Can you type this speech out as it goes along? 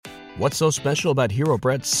What's so special about Hero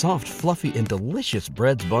Bread's soft, fluffy, and delicious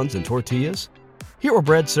breads, buns, and tortillas? Hero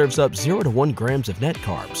Bread serves up 0 to 1 grams of net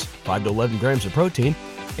carbs, 5 to 11 grams of protein,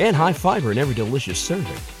 and high fiber in every delicious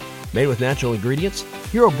serving. Made with natural ingredients,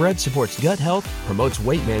 Hero Bread supports gut health, promotes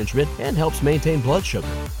weight management, and helps maintain blood sugar.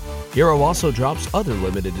 Hero also drops other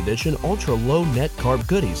limited edition ultra-low net carb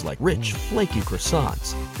goodies like rich, flaky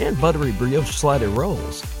croissants and buttery brioche slider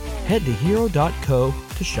rolls. Head to hero.co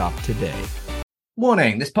to shop today.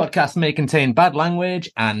 Warning, this podcast may contain bad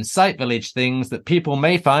language and Sight Village things that people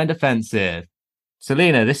may find offensive.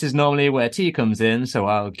 Selena, this is normally where T comes in, so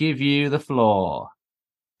I'll give you the floor.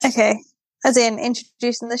 Okay. As in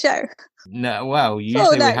introducing the show? No, well,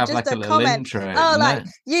 usually we have like a little intro. Oh, like,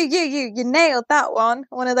 you nailed that one.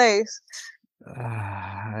 One of those.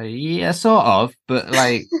 Yeah, sort of, but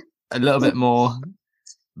like a little bit more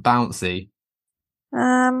bouncy.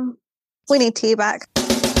 We need tea back.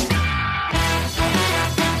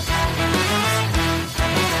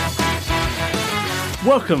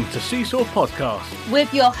 Welcome to Seesaw Podcast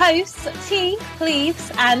with your hosts T,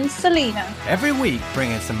 Cleves and Selena. Every week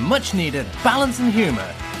bringing some much needed balance and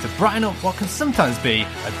humour to brighten up what can sometimes be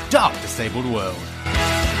a dark, disabled world.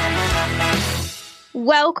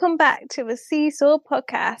 Welcome back to the Seesaw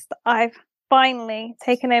Podcast. I've finally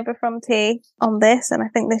taken over from T on this, and I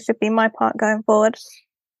think this should be my part going forward.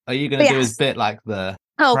 Are you going to do his bit like the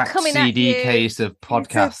cracked CD case of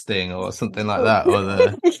podcasting or something like that? Or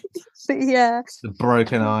the the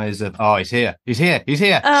broken eyes of, oh, he's here.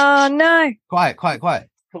 Oh, no. Quiet.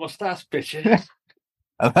 What's that, bitches?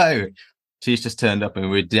 Hello. She's just turned up and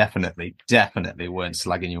we definitely weren't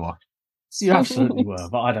slagging you off. You absolutely were,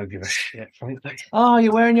 but I don't give a shit, frankly. Oh,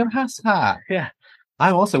 you're wearing your Haas hat? Yeah.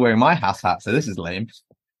 I'm also wearing my Haas hat, so this is lame.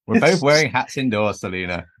 We're both wearing hats indoors,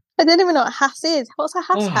 Selena. I don't even know what Haas is. What's a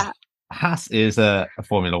Haas hat? Haas is a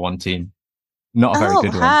Formula One team. Not a very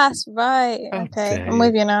good one. Haas, right. Okay, I'm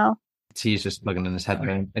with you now. T's just plugging in his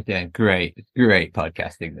headphone. Again, great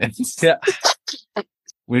podcasting this. Yeah.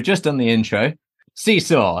 We've just done the intro.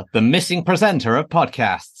 Seesaw, the missing presenter of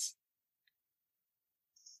podcasts.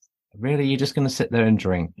 Really, you're just going to sit there and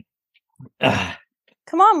drink?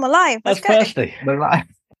 Come on, we're live. Let's go. Thirsty. We're live.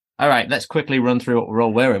 All right, let's quickly run through what we're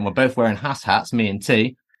all wearing. We're both wearing Haas hats, me and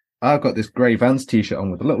T. I've got this grey Vans t-shirt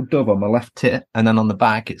on with a little dove on my left tit, and then on the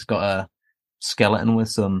back it's got a skeleton with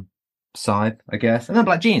some scythe, I guess, and then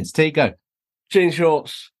black jeans. T, go. Jean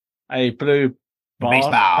shorts, a blue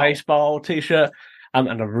baseball t-shirt,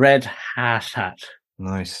 and a red Haas hat.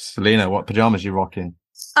 Nice. Selena, what pajamas are you rocking?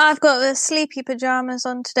 I've got the sleepy pajamas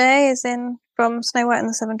on today, as in from Snow White and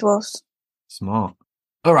the Seven Dwarfs. Smart.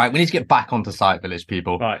 All right, we need to get back onto Sight Village,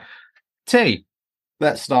 people. Right. T,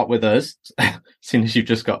 let's start with us. As soon as you've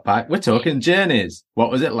just got back, we're talking journeys.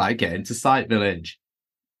 What was it like getting to Sight Village?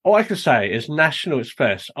 All I can say is National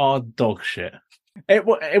Express are dog shit. It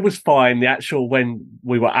was fine. The actual, when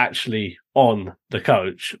we were actually on the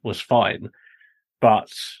coach, was fine.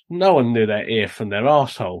 But no one knew their ear from their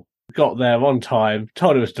arsehole. Got there on time,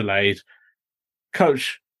 told it was delayed.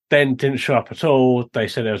 Coach then didn't show up at all. They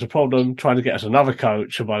said there was a problem, trying to get us another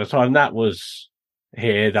coach. And by the time that was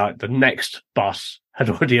here, the next bus had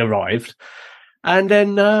already arrived. And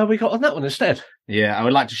then we got on that one instead. Yeah, I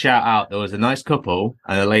would like to shout out, there was a nice couple,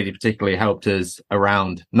 and a lady particularly helped us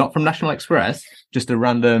around, not from National Express, just a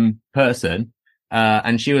random person.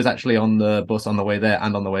 And she was actually on the bus on the way there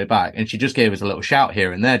and on the way back. And she just gave us a little shout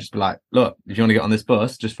here and there, just be like, look, if you want to get on this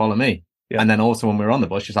bus, just follow me. Yeah. And then also when we were on the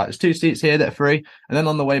bus, she's like, there's 2 seats here that are free. And then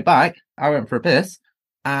on the way back, I went for a piss,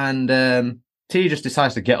 and T just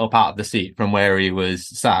decides to get up out of the seat from where he was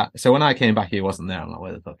sat. So when I came back, he wasn't there. I'm like,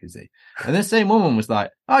 where the fuck is he? And this same woman was like,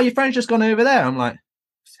 oh, your friend's just gone over there. I'm like,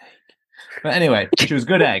 sick. But anyway, she was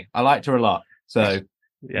good egg. I liked her a lot. So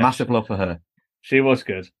massive love for her. She was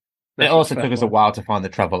good. It also took us a while to find the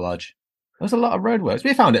travel lodge. There was a lot of roadworks.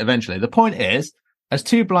 We found it eventually. The point is, as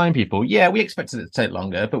 2 blind people, we expected it to take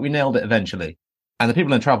longer, but we nailed it eventually. And the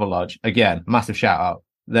people in travel lodge, again, massive shout out.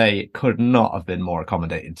 They could not have been more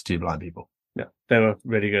accommodating to 2 blind people. Yeah, they were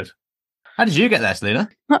really good. How did you get there, Selena?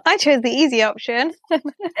 I chose the easy option.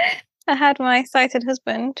 I had my sighted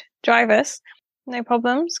husband drive us. No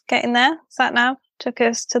problems getting there. Sat nav took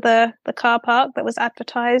us to the car park that was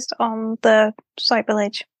advertised on the Sight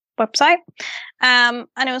Village website. And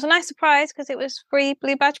it was a nice surprise because it was free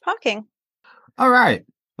blue badge parking. All right.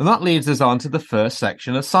 Well, that leads us on to the first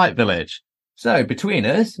section of Sight Village. So between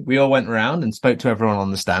us, we all went around and spoke to everyone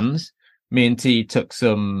on the stands. Me and T took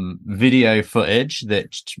some video footage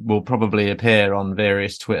that will probably appear on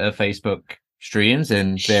various Twitter, Facebook streams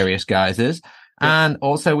in various guises. And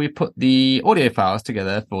also we put the audio files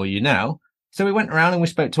together for you now. So we went around and we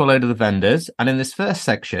spoke to a load of the vendors. And in this first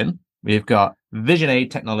section, We've got Vision Aid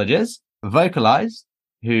Technologies, Vocalize,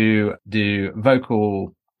 who do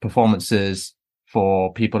vocal performances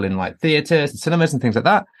for people in like theatres and cinemas and things like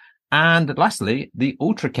that. And lastly, the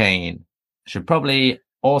Ultra Cane. Should probably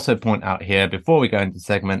also point out here before we go into the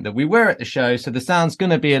segment that we were at the show, so the sound's going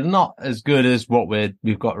to be not as good as what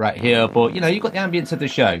we've got right here, but you know, you've got the ambience of the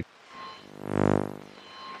show.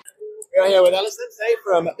 We're here with Alison today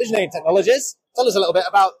from Vision Aid Technologies. Tell us a little bit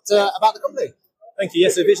about the company. Thank you.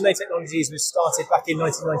 Yes, so Vision Aid Technologies was started back in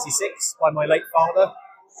 1996 by my late father,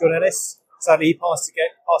 John Ellis. Sadly, he passed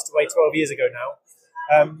away 12 years ago now.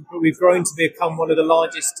 But we've grown to become one of the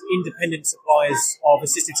largest independent suppliers of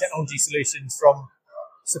assistive technology solutions from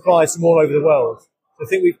suppliers from all over the world. So I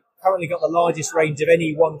think we've currently got the largest range of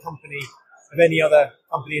any one company, of any other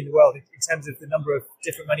company in the world in terms of the number of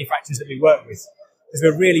different manufacturers that we work with. Because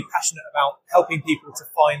we're really passionate about helping people to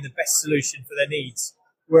find the best solution for their needs,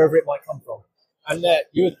 wherever it might come from. And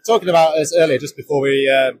you were talking about us earlier, just before we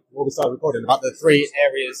started recording, about the three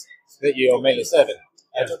areas that you're mainly serving.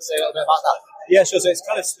 Do you want to say a little bit about that? Yeah, sure. So it's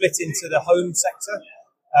kind of split into the home sector.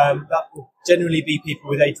 That will generally be people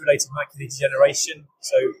with age-related macular degeneration,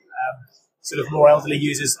 so sort of more elderly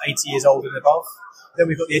users, 80 years old and above. Then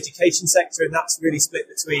we've got the education sector, and that's really split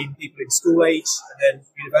between people in school age and then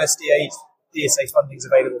university age. DSA funding is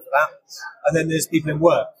available for that. And then there's people in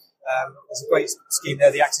work. There's a great scheme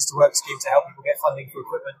there, the Access to Work scheme, to help people get funding for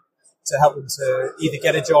equipment, to help them to either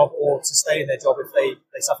get a job or to stay in their job if they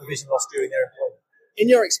suffer vision loss during their employment. In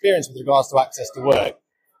your experience with regards to Access to Work,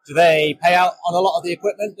 do they pay out on a lot of the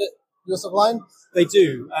equipment that you're supplying? They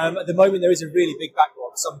do. At the moment, there is a really big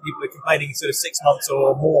backlog. Some people are complaining sort of 6 months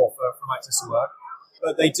or more from Access to Work.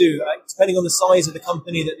 But they do. Depending on the size of the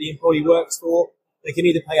company that the employee works for, they can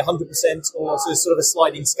either pay 100% or sort of a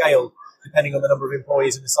sliding scale, depending on the number of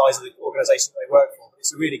employees and the size of the organisation that they work for.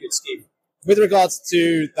 It's a really good scheme. With regards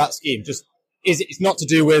to that scheme, it's not to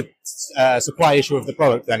do with supply issue of the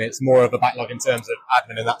product, then it's more of a backlog in terms of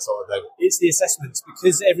admin and that sort of thing? It's the assessments.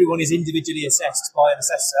 Because everyone is individually assessed by an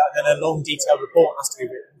assessor and then a long detailed report has to be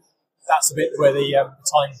written. That's a bit where the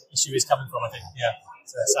time issue is coming from, I think,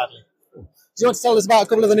 sadly. Do you want to tell us about a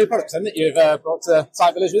couple of the new products then that you've brought to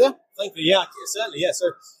Site Village with you? Thank you. Yeah, certainly. Yeah. So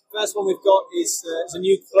the first one we've got is a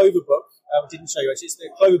new Cloverbook. I didn't show you actually. It's the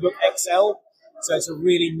Cloverbook XL. So it's a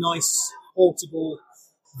really nice portable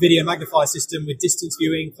video magnifier system with distance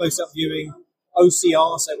viewing, close-up viewing,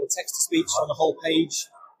 OCR, so it will text-to-speech on the whole page.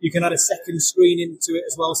 You can add a second screen into it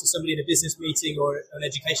as well, so somebody in a business meeting or an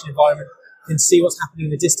education environment can see what's happening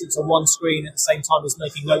in the distance on one screen at the same time as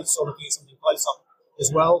making notes or looking at something close-up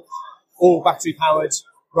as well. All battery-powered,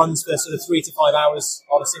 runs for sort of 3 to 5 hours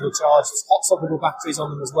on a single charge. There's hot swappable batteries on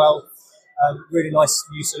them as well. Really nice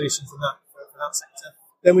new solution from that sector.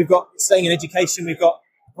 Then we've got, staying in education, we've got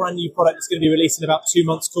a brand new product that's going to be released in about 2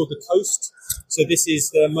 months called the Coast. So this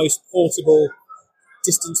is the most portable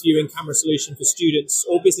distance viewing camera solution for students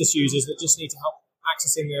or business users that just need to help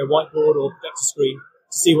accessing their whiteboard or projector screen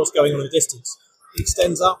to see what's going on in the distance. It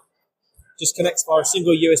extends up, just connects via a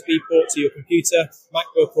single USB port to your computer,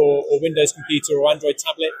 MacBook or Windows computer or Android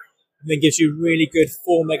tablet, and then gives you really good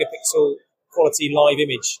 4 megapixel quality live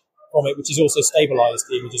image from it, which is also stabilized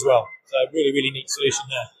the image as well. So a really, really neat solution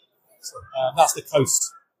there. That's the Coast.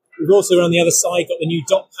 We've also on the other side got the new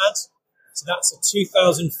Dot Pad. So that's a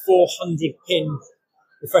 2,400 pin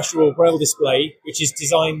refreshable braille display, which is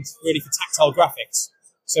designed really for tactile graphics.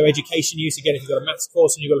 So education use, again, if you've got a maths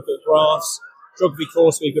course and you've got to look at graphs, geography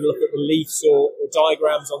course where you've got to look at reliefs or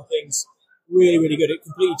diagrams on things, really, really good. It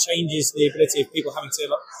completely changes the ability of people having to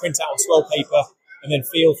print out on swell paper and then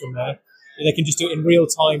feel from there. And they can just do it in real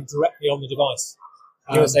time directly on the device.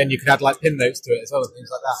 You were saying you could add like pin notes to it as well and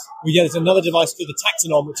things like that. Well, yeah, there's another device called the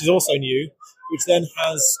Tactonom, which is also new, which then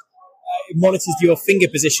has it monitors your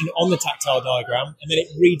finger position on the tactile diagram, and then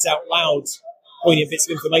it reads out loud poignant bits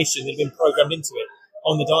of information that have been programmed into it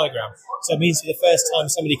on the diagram. So it means for the first time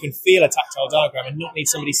somebody can feel a tactile diagram and not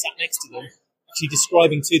need somebody sat next to them actually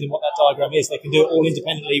describing to them what that diagram is. They can do it all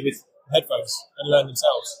independently with headphones and learn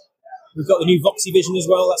themselves. We've got the new Voxy Vision as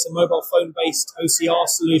well. That's a mobile phone-based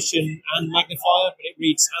OCR solution and magnifier, but it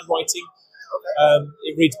reads handwriting.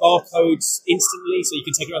 It reads barcodes instantly, so you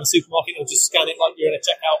can take it around the supermarket and just scan it like you're in a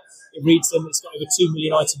checkout. It reads them. It's got over 2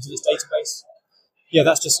 million items in its database. Yeah,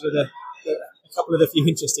 that's just sort of a couple of the few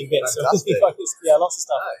interesting bits. So, yeah, lots of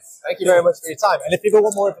stuff. Nice. Thank you very much for your time. And if people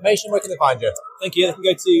want more information, where can they find you? Thank you. They can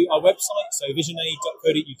go to our website, so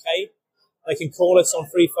visionaid.co.uk. They can call us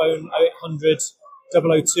on free phone 0800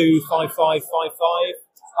 002 5555.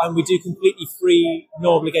 And we do completely free,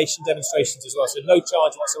 no obligation demonstrations as well. So no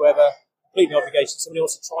charge whatsoever, complete no obligation. Somebody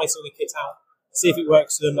wants to try some of the kit out, see if it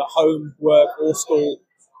works for them at home, work, or school.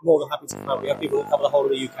 more than happy to come out. We have people that cover the whole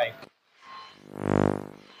of the UK.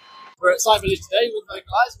 We're at Site Village today with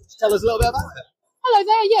Vocalize. Would you tell us a little bit about it? Hello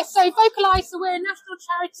there, yes, so Vocalize, so we're a national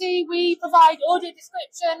charity. We provide audio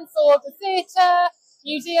description for the theatre,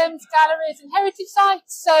 museums, galleries and heritage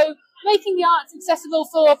sites, so making the arts accessible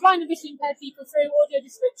for blind and visually impaired people through audio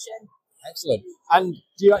description. Excellent. And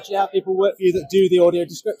do you actually have people work for you that do the audio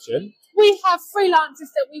description? We have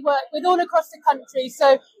freelancers that we work with all across the country,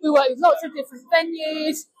 so we work with lots of different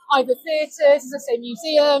venues, either theatres, as I say,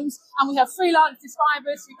 museums, and we have freelance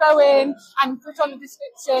describers who go in and put on a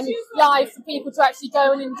description live for people to actually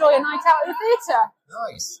go and enjoy a night out at the theatre.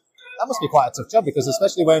 Nice. That must be quite a tough job, because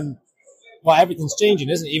especially when, well, everything's changing,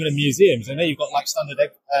 isn't it? Even in museums. I know you've got like standard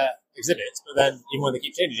exhibits, but then even when they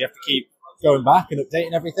keep changing, you have to keep going back and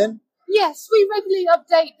updating everything. Yes, we regularly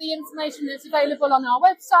update the information that's available on our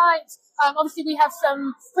website. Obviously, we have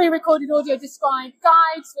some pre-recorded audio described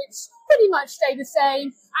guides, which pretty much stay the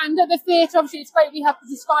same. And at the theatre, obviously, it's great we have the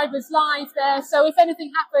describers live there. So if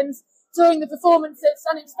anything happens during the performance that's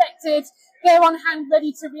unexpected, they're on hand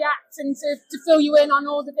ready to react and to fill you in on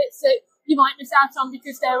all the bits that you might miss out on,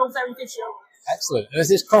 because they're all very visual. Excellent. And is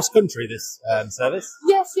this cross-country, this service?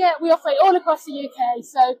 Yes, yeah, we operate all across the UK.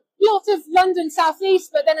 So lots of London South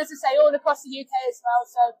East, but then, as I say, all across the UK as well.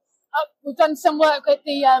 So we've done some work at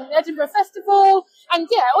the Edinburgh Festival, and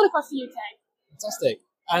yeah, all across the UK. Fantastic.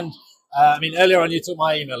 And I mean, earlier on you took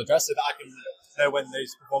my email address so that I can know when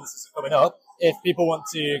those performances are coming up. If people want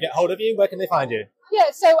to get hold of you, where can they find you? Yeah,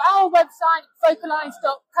 so our website,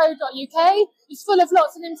 vocalize.co.uk, is full of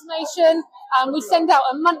lots of information. We send out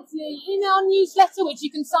a monthly email newsletter, which you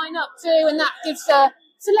can sign up to, and that gives a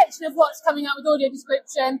selection of what's coming up with audio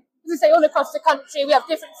description. As I say, all across the country, we have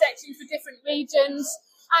different sections for different regions.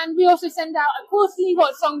 And we also send out a quarterly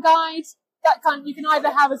What's On guide that you can either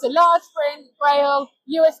have as a large print, Braille,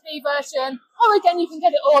 USB version, or again, you can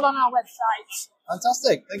get it all on our website.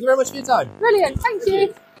 Fantastic. Thank you very much for your time. Brilliant. Thank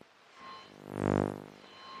you.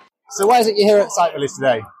 So why is it you're here at Site Village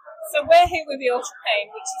today? So we're here with the UltraCane,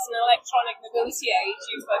 which is an electronic mobility aid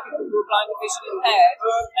used by people who are blind and visually impaired,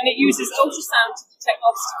 and it uses ultrasound to detect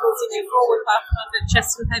obstacles in your forward, back, under,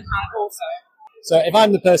 chest and head height also. So if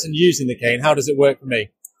I'm the person using the cane, how does it work for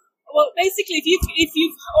me? Well, basically, if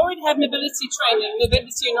you've already had mobility training,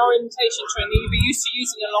 mobility and orientation training, you'll be used to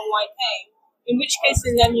using a long white cane, in which case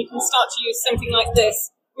then you can start to use something like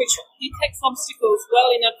this, which detects obstacles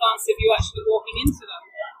well in advance of you actually walking into them.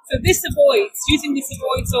 So using this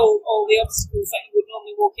avoids all the obstacles that you would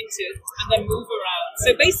normally walk into and then move around.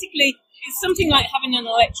 So basically, it's something like having an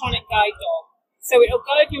electronic guide dog. So it'll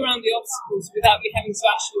guide you around the obstacles without you having to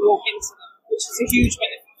actually walk into them, which is a huge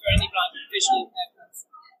benefit for any blind and visually impaired person.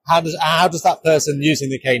 How does that person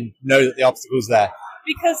using the cane know that the obstacle's there?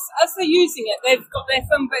 Because as they're using it, they've got their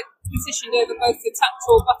thumb positioned over both the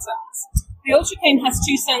tactile buttons. The UltraCane has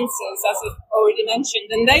two sensors, as I've already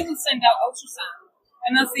mentioned, and they will send out ultrasound.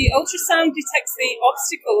 And as the ultrasound detects the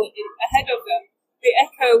obstacle ahead of them, the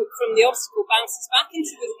echo from the obstacle bounces back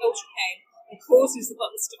into the UltraCane and causes the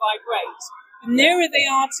buttons to vibrate. The nearer they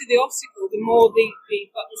are to the obstacle, the more the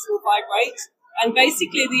buttons will vibrate. And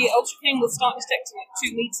basically, the UltraCane will start detecting it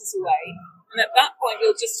 2 meters away. And at that point,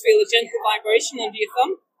 you'll just feel a gentle vibration under your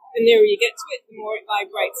thumb. The nearer you get to it, the more it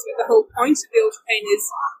vibrates. But the whole point of the UltraCane is,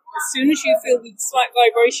 as soon as you feel the slight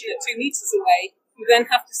vibration at 2 meters away, you then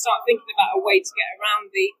have to start thinking about a way to get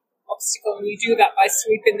around the obstacle, and you do that by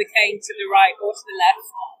sweeping the cane to the right or to the left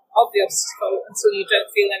of the obstacle until you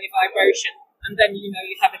don't feel any vibration, and then you know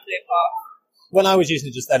you have a clear path. When I was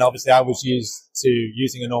using it just then, obviously I was used to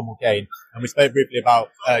using a normal cane, and we spoke briefly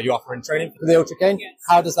about you offering training for the UltraCane. Yes.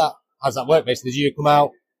 How does that work? Basically, do you come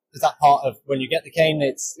out? Is that part of when you get the cane?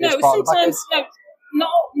 It's part of the package?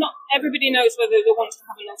 Not everybody knows whether they want to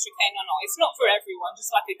have an UltraCane or not. It's not for everyone,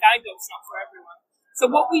 just like a guide dog's not for everyone. So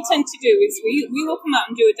what we tend to do is we will come out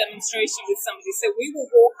and do a demonstration with somebody. So we will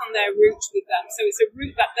walk on their route with them. So it's a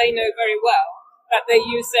route that they know very well, that they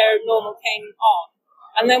use their normal cane on.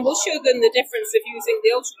 And then we'll show them the difference of using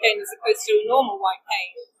the UltraCane as opposed to a normal white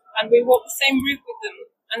cane. And we walk the same route with them.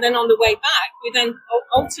 And then on the way back, we then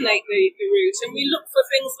alternate the route. And we look for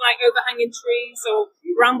things like overhanging trees or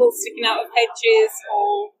brambles sticking out of hedges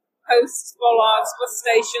or posts, bollards, bus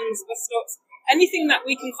stations, bus stops. Anything that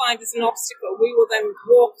we can find as an obstacle, we will then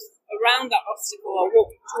walk around that obstacle or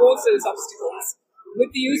walk towards those obstacles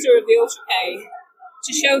with the user of the UltraCane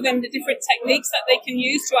to show them the different techniques that they can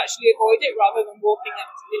use to actually avoid it rather than walking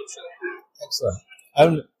into it.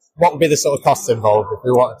 Excellent. What would be the sort of costs involved if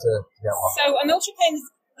we wanted to get one? So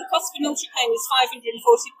the cost of an UltraCane is £540.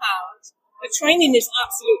 The training is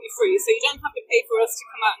absolutely free, so you don't have to pay for us to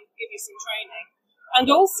come out and give you some training. And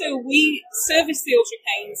also, we service the Ultra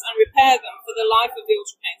Canes and repair them for the life of the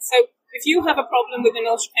Ultra Cane. So if you have a problem with an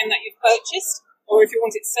Ultra Cane that you've purchased, or if you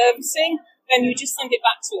want it servicing, then you just send it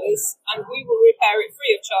back to us and we will repair it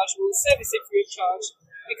free of charge. We will service it free of charge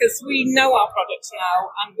because we know our product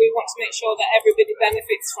now and we want to make sure that everybody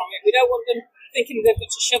benefits from it. We don't want them thinking they've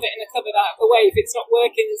got to shove it in a cupboard out of the way if it's not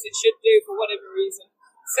working as it should do for whatever reason.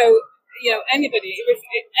 So, anybody,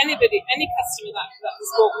 any customer that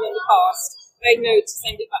has bought one in the past, they know to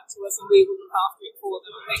send it back to us and we will look after it for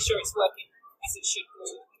them and make sure it's working as it should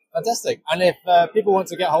do. Fantastic. And if people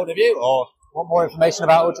want to get hold of you or want more information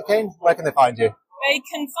about Ultra Cane, where can they find you? They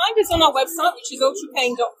can find us on our website, which is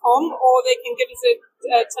ultracane.com, or they can give us a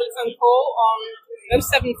telephone call on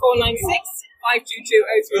 07496 522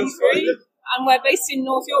 033. And we're based in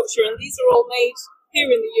North Yorkshire, and these are all made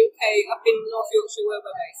here in the UK, up in North Yorkshire where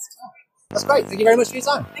we're based. That's great. Thank you very much for your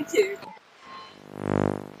time. Thank you.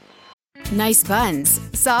 Nice buns,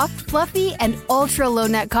 soft, fluffy, and ultra-low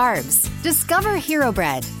net carbs. Discover Hero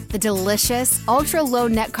Bread, the delicious ultra-low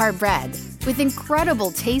net carb bread with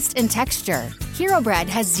incredible taste and texture. Hero Bread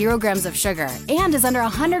has 0 grams of sugar and is under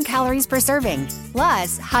 100 calories per serving.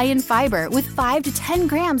 Plus, high in fiber with 5 to 10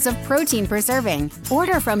 grams of protein per serving.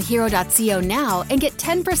 Order from hero.co now and get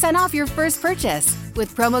 10% off your first purchase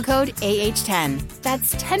with promo code AH10.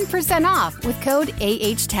 That's 10% off with code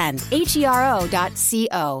AH10.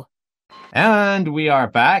 HERO.co. And we are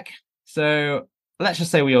back. So let's just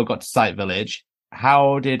say we all got to Site Village.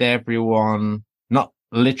 How did everyone, not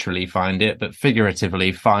literally find it, but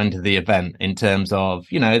figuratively find the event in terms of,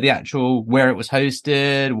 the actual where it was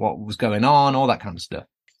hosted, what was going on, all that kind of stuff?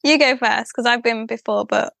 You go first, because I've been before,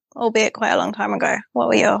 but albeit quite a long time ago. What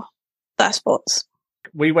were your first thoughts?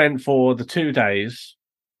 We went for the 2 days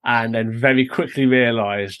and then very quickly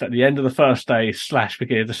realised at the end of the first day /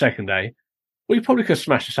 beginning of the second day, we probably could have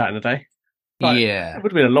smashed this out in a day. Yeah. It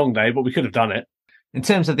would have been a long day, but we could have done it. In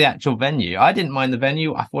terms of the actual venue, I didn't mind the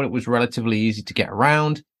venue. I thought it was relatively easy to get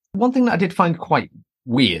around. One thing that I did find quite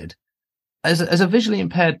weird, as a visually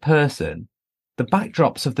impaired person, the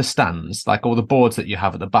backdrops of the stands, like all the boards that you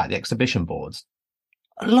have at the back, the exhibition boards,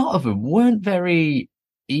 a lot of them weren't very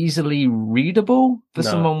easily readable for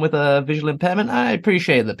someone with a visual impairment. I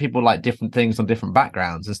appreciate that people like different things on different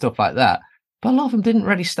backgrounds and stuff like that, but a lot of them didn't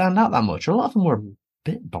really stand out that much. A lot of them were a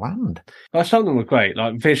bit bland. Some of them were great,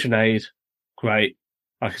 like Vision Aid, great.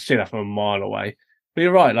 I could see that from a mile away. But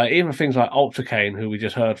you're right, like even things like Ultra Cane, who we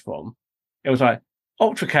just heard from, it was like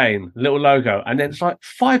Ultra Cane, little logo, and then it's like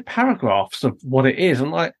 5 paragraphs of what it is.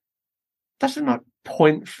 And like, that's in like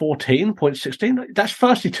 0.14, 0.16. That's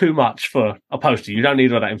firstly too much for a poster. You don't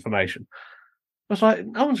need all that information. I was like,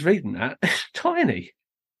 no one's reading that. It's tiny.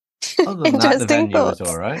 Other than that, the venue was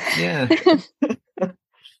all right. Yeah.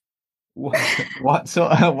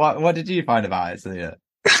 What did you find about it, Celia?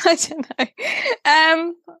 I don't know.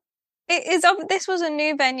 This was a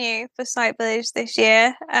new venue for Site Village this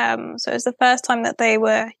year. So it was the first time that they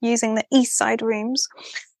were using the East Side rooms.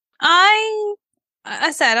 I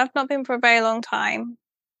said I've not been for a very long time,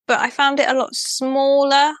 but I found it a lot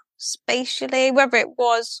smaller spatially. Whether it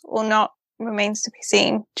was or not remains to be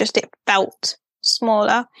seen. Just it felt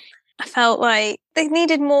smaller. I felt like they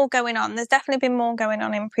needed more going on. There's definitely been more going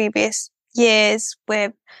on in previous years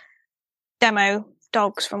with demo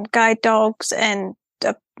dogs from Guide Dogs, and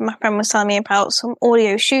my friend was telling me about some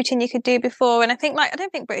audio shooting you could do before. And I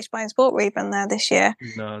don't think British Blind Sport were even there this year.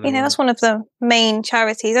 No, that's one of the main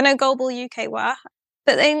charities. I know Global UK were,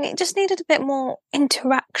 but they just needed a bit more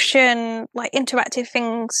interaction, like interactive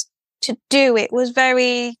things to do. It was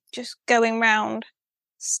very just going round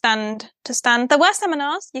stand to stand. There were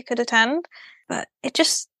seminars you could attend, but I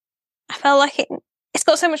felt like it's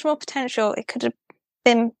got so much more potential. It could have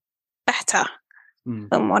been better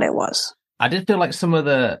than what it was. I did feel like some of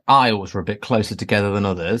the aisles were a bit closer together than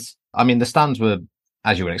others. I mean, the stands were,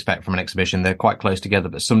 as you would expect from an exhibition, they're quite close together,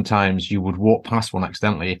 but sometimes you would walk past one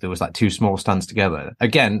accidentally if there was like 2 small stands together.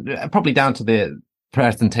 Again, probably down to the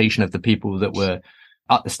presentation of the people that were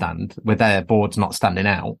at the stand with their boards not standing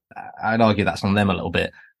out. I'd argue that's on them a little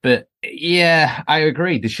bit. But yeah, I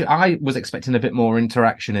agree. I was expecting a bit more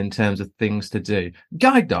interaction in terms of things to do.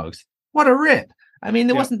 Guide dogs, what a rip. I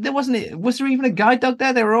mean, was there even a guide dog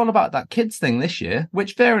there? They were all about that kids thing this year,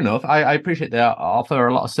 which fair enough. I appreciate they offer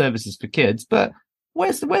a lot of services for kids, but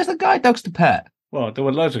where's the guide dogs to pet? Well, there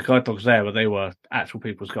were loads of guide dogs there, but they were actual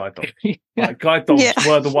people's guide dogs. Like, guide dogs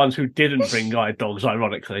were the ones who didn't bring guide dogs,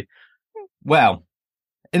 ironically. Well,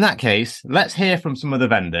 in that case, let's hear from some of the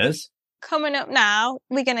vendors. coming up now,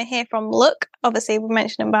 we're going to hear from Look. Obviously, we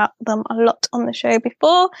mentioned about them a lot on the show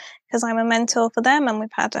before because I'm a mentor for them, and we've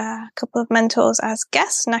had a couple of mentors as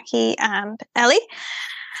guests, Naki and Ellie.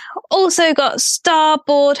 Also got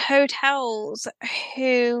Starboard Hotels,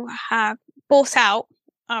 who have bought out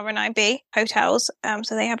RNIB Hotels.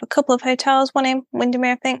 So they have a couple of hotels, one in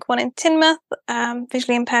Windermere, I think, one in Teignmouth,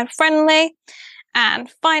 visually impaired friendly.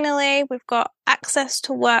 And finally, we've got Access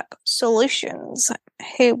to Work Solutions,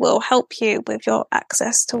 who will help you with your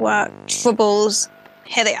access to work troubles.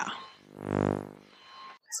 Here they are.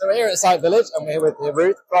 So we're here at Sight Village, and we're here with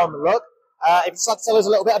Ruth from Look. If you'd like to tell us a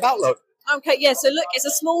little bit about Look. Okay, yeah, so Look is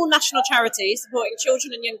a small national charity supporting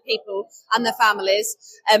children and young people and their families.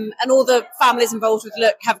 And all the families involved with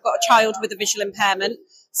Look have got a child with a visual impairment.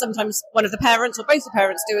 Sometimes one of the parents or both the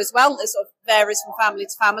parents do as well. It sort of varies from family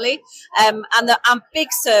to family. And our big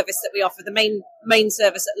service that we offer, the main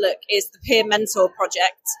service at Look, is the Peer Mentor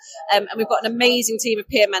Project. And we've got an amazing team of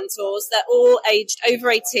peer mentors. They're all aged over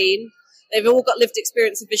 18. They've all got lived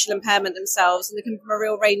experience of visual impairment themselves, and they come from a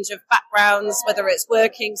real range of backgrounds, whether it's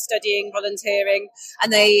working, studying, volunteering,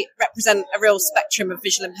 and they represent a real spectrum of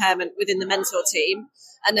visual impairment within the mentor team.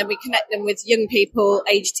 And then we connect them with young people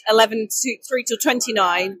aged 11 through to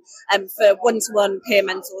 29 for one-to-one peer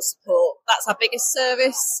mentor support. That's our biggest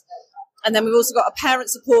service. And then we've also got a parent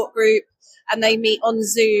support group, and they meet on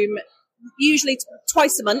Zoom usually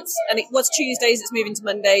twice a month, and it was Tuesdays, it's moving to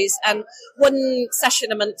Mondays, and one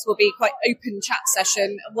session a month will be quite open chat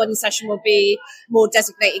session, one session will be more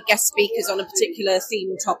designated guest speakers on a particular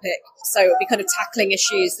theme topic, so it'll be kind of tackling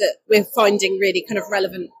issues that we're finding really kind of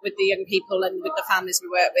relevant with the young people and with the families we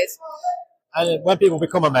work with. And when people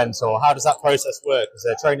become a mentor, how does that process work? Is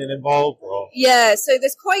there training involved? Or? Yeah, so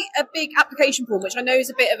there's quite a big application form, which I know is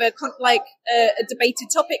a bit of a debated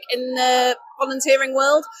topic in the volunteering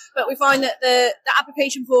world, but we find that the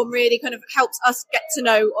application form really kind of helps us get to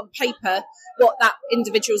know on paper what that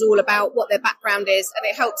individual's all about, what their background is, and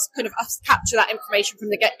it helps kind of us capture that information from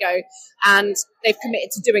the get-go. And they've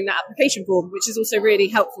committed to doing that application form, which is also really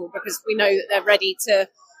helpful because we know that they're ready to,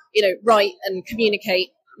 write and communicate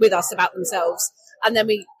with us about themselves. And then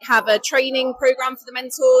we have a training program for the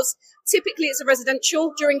mentors. Typically it's a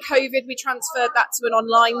residential. During COVID, we transferred that to an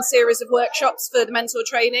online series of workshops for the mentor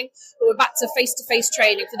training, but we're back to face-to-face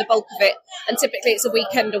training for the bulk of it. And typically it's a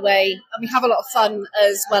weekend away, and we have a lot of fun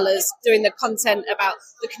as well as doing the content about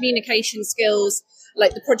the communication skills,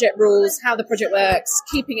 like the project rules, how the project works,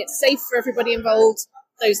 keeping it safe for everybody involved.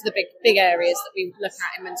 Those are the big areas that we look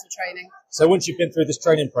at in mentor training. So once you've been through this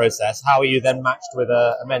training process, how are you then matched with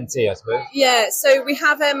a mentee, I suppose? Yeah, so we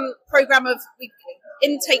have a program of we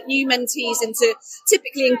intake new mentees into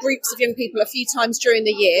typically in groups of young people a few times during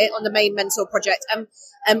the year on the main mentor project.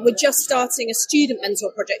 And we're just starting a student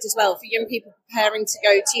mentor project as well for young people preparing to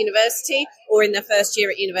go to university or in their first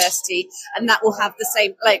year at university. And that will have the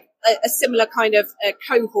same, a similar kind of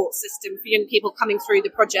cohort system for young people coming through the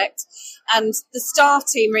project. And the staff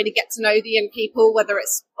team really get to know the young people, whether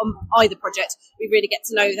it's on either project, we really get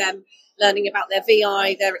to know them, learning about their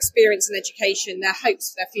VI, their experience in education, their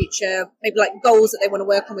hopes for their future, maybe like goals that they want to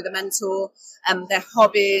work on with a mentor, their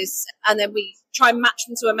hobbies. And then we try and match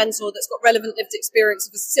them to a mentor that's got relevant lived experience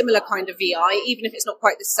of a similar kind of VI, even if it's not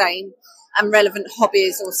quite the same, and relevant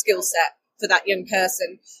hobbies or skill set for that young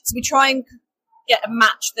person. So we try and get a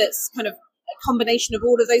match that's kind of a combination of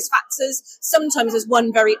all of those factors. Sometimes there's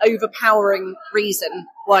one very overpowering reason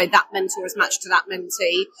why that mentor is matched to that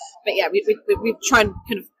mentee. But yeah, we try and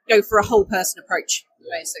kind of go for a whole person approach,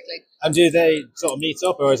 basically. And do they sort of meet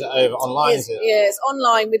up, or is it over online? Yeah, it's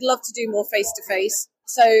online. We'd love to do more face-to-face.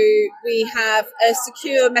 So we have a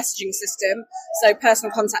secure messaging system, so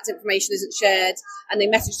personal contact information isn't shared, and they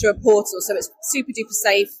message through a portal, so it's super duper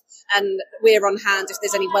safe, and we're on hand if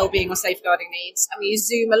there's any wellbeing or safeguarding needs. And we use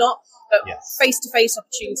Zoom a lot, but face-to-face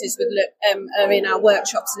opportunities are in our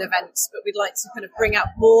workshops and events, but we'd like to kind of bring out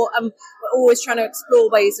more. We're always trying to explore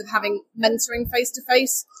ways of having mentoring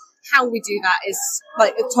face-to-face. How we do that is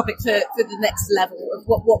like a topic for the next level of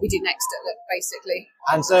what we do next at Look, basically.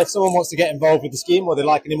 And so if someone wants to get involved with the scheme or they'd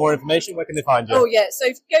like any more information, where can they find you? Oh, yeah. So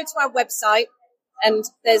if you go to our website, and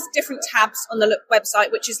there's different tabs on the Look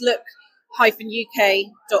website, which is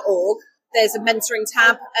look-uk.org. There's a mentoring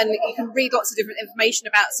tab, and you can read lots of different information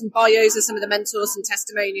about some bios of some of the mentors and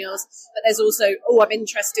testimonials. But there's also, I'm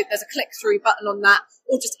interested, there's a click-through button on that,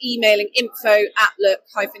 or just emailing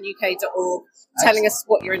info@look-uk.org, telling us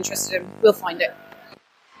what you're interested in. We'll find it.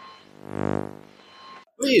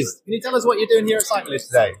 Please, can you tell us what you're doing here at Sight Village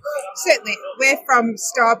today? Certainly. We're from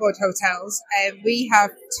Starboard Hotels, and we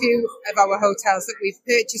have two of our hotels that we've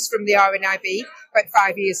purchased from the RNIB about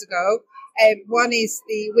 5 years ago. One is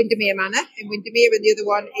the Windermere Manor in Windermere, and the other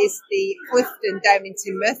one is the Clifton down in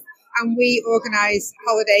Teignmouth. And we organise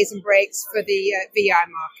holidays and breaks for the VI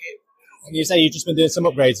market. And you say you've just been doing some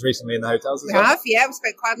upgrades recently in the hotels as well? We have, yeah. We've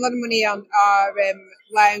spent quite a lot of money on our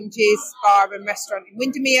lounges, bar and restaurant in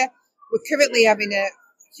Windermere. We're currently having a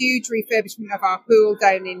huge refurbishment of our pool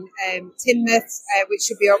down in Teignmouth, which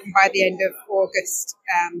should be open by the end of August,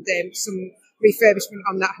 and some refurbishment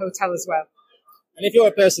on that hotel as well. And if you're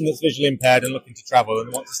a person that's visually impaired and looking to travel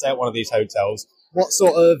and want to stay at one of these hotels, what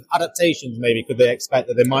sort of adaptations maybe could they expect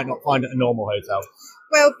that they might not find at a normal hotel?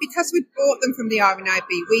 Well, because we bought them from the RNIB,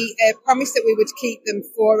 we promised that we would keep them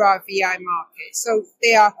for our VI market. So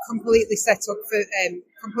they are completely set up for,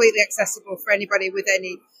 completely accessible for anybody with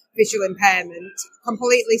any visual impairment,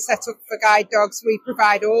 completely set up for guide dogs. We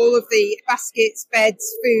provide all of the baskets, beds,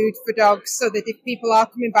 food for dogs, so that if people are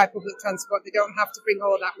coming by public transport, they don't have to bring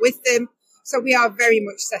all that with them. So we are very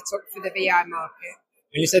much set up for the VI market.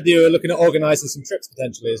 And you said you were looking at organising some trips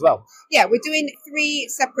potentially as well. Yeah, we're doing 3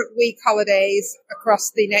 separate week holidays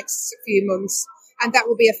across the next few months, and that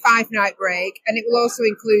will be a 5-night break, and it will also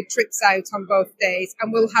include trips out on both days,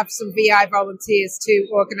 and we'll have some VI volunteers to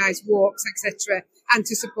organise walks, etc., and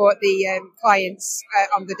to support the clients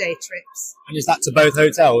on the day trips. And is that to both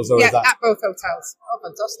hotels? Or yeah, is that... at both hotels. Oh,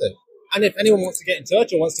 fantastic. And if anyone wants to get in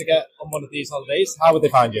touch or wants to get on one of these holidays, how would they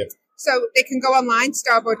find you? So they can go online,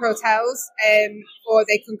 Starboard Hotels, or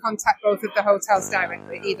they can contact both of the hotels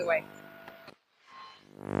directly, either way.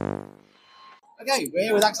 Okay, we're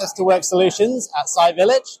here with Access to Work Solutions at Site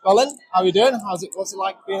Village. Colin, how are you doing? What's it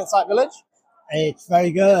like being at Site Village? It's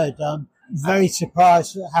very good. I'm very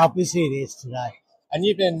surprised at how busy it is today. And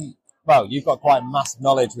you've got quite massive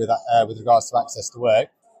knowledge with regards to Access to Work.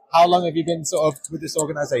 How long have you been sort of with this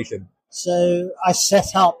organisation? So I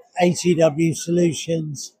set up ATW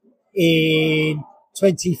Solutions in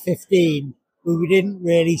 2015, but we didn't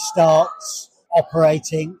really start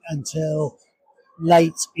operating until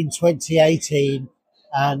late in 2018,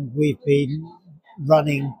 and we've been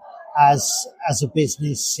running as a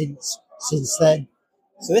business since then.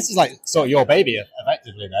 So this is like sort of your baby,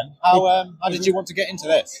 effectively. Then how did you want to get into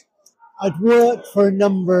this? I'd worked for a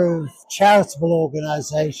number of charitable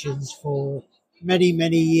organisations for many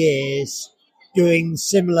years, doing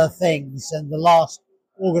similar things, and the last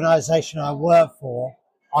organisation I worked for,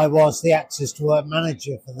 I was the Access to Work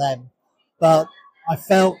manager for them. But I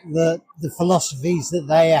felt that the philosophies that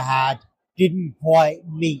they had didn't quite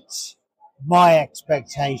meet my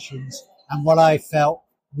expectations and what I felt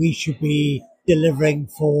we should be delivering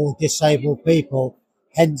for disabled people.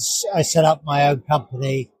 Hence, I set up my own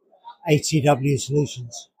company, ATW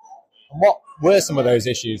Solutions. And what were some of those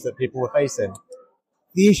issues that people were facing?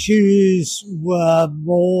 The issues were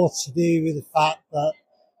more to do with the fact that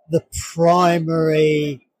the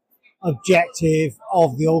primary objective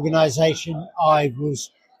of the organisation I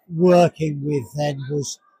was working with then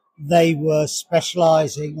was they were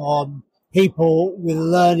specialising on people with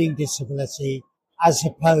learning disability as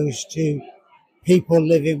opposed to people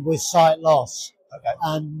living with sight loss. Okay.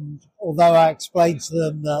 And although I explained to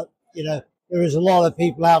them that, there is a lot of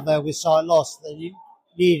people out there with sight loss that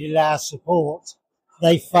needed our support,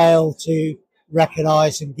 they failed to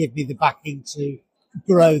recognise and give me the backing to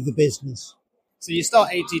grow the business. So you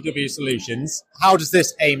start ATW Solutions. How does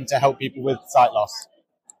this aim to help people with sight loss?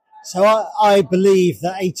 So I believe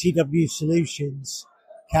that ATW Solutions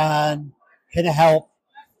can help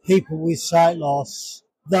people with sight loss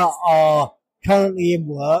that are currently in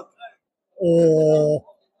work or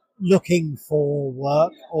looking for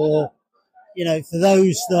work, or, for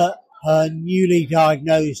those that are newly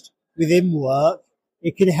diagnosed within work,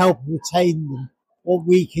 it can help retain them. What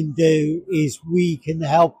we can do is we can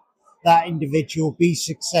help that individual be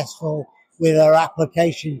successful with their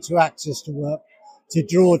application to Access to Work to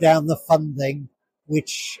draw down the funding,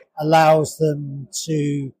 which allows them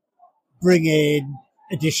to bring in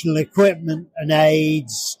additional equipment and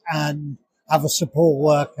aids and have a support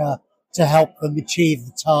worker to help them achieve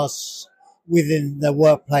the tasks within their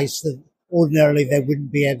workplace that ordinarily they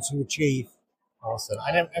wouldn't be able to achieve. Awesome.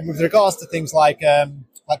 And with regards to things like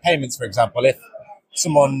payments, for example, if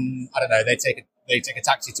someone, they take a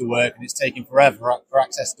taxi to work and it's taking forever for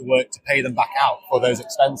Access to Work to pay them back out for those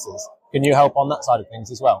expenses, can you help on that side of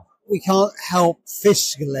things as well? We can't help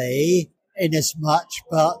fiscally in as much,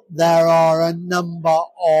 but there are a number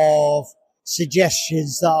of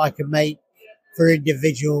suggestions that I can make for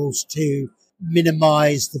individuals to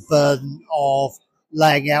minimise the burden of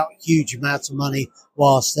laying out huge amounts of money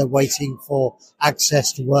whilst they're waiting for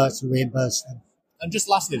Access to Work to reimburse them. And just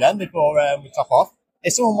lastly then, before we top off,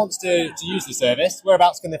 if someone wants to use the service,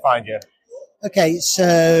 whereabouts can they find you? Okay,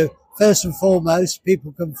 so first UK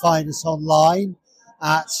people can find us online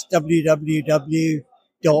at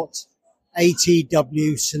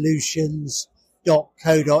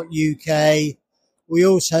www.atwsolutions.co.uk. We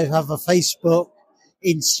also have a Facebook,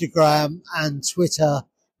 Instagram and Twitter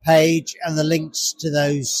page, and the links to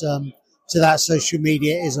those to that social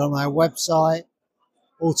media is on our website.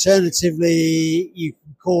 Alternatively, you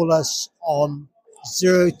can call us on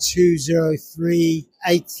 0203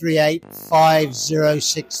 838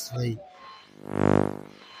 5063.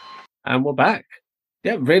 And we're back.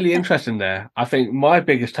 Yeah, really interesting there. I think my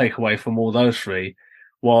biggest takeaway from all those three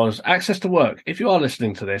was access to work. If you are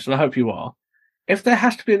listening to this, and I hope you are, if there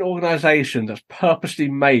has to be an organisation that's purposely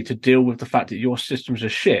made to deal with the fact that your systems are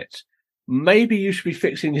shit, maybe you should be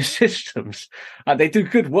fixing your systems. They do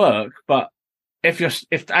good work, but if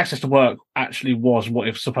access to work actually was what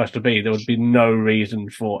it was supposed to be, there would be no reason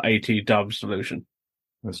for ATW solution.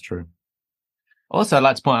 That's true. Also, I'd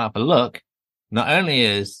like to point out for Look, not only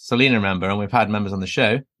is Selena a member, and we've had members on the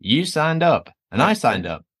show, you signed up, and I signed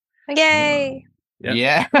up. Yay!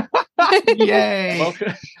 Yeah. Yay!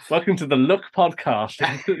 Welcome to the Look podcast,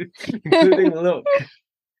 including Look.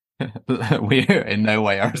 We in no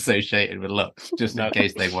way are associated with Look, just in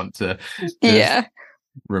case they want to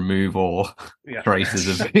remove all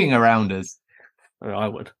traces of being around us. I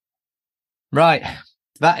would. Right.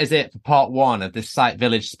 That is it for part 1 of this Site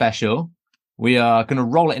Village special. We are going to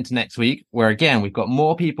roll it into next week, where again, we've got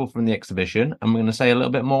more people from the exhibition, and we're going to say a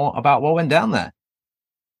little bit more about what went down there.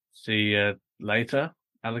 See you later,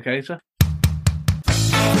 alligator.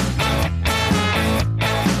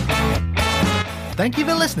 Thank you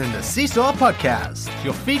for listening to Seesaw Podcast.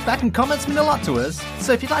 Your feedback and comments mean a lot to us,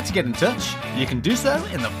 so if you'd like to get in touch, you can do so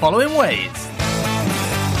in the following ways.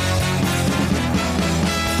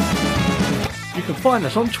 You can find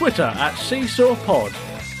us on Twitter at Seesaw Pod,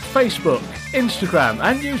 Facebook, Instagram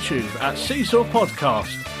and YouTube at Seesaw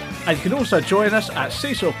Podcast. And you can also join us at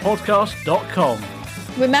seesawpodcast.com.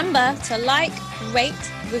 Remember to like,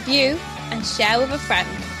 rate, review and share with a friend.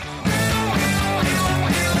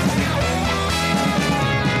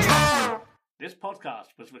 This podcast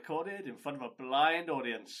was recorded in front of a blind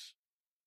audience.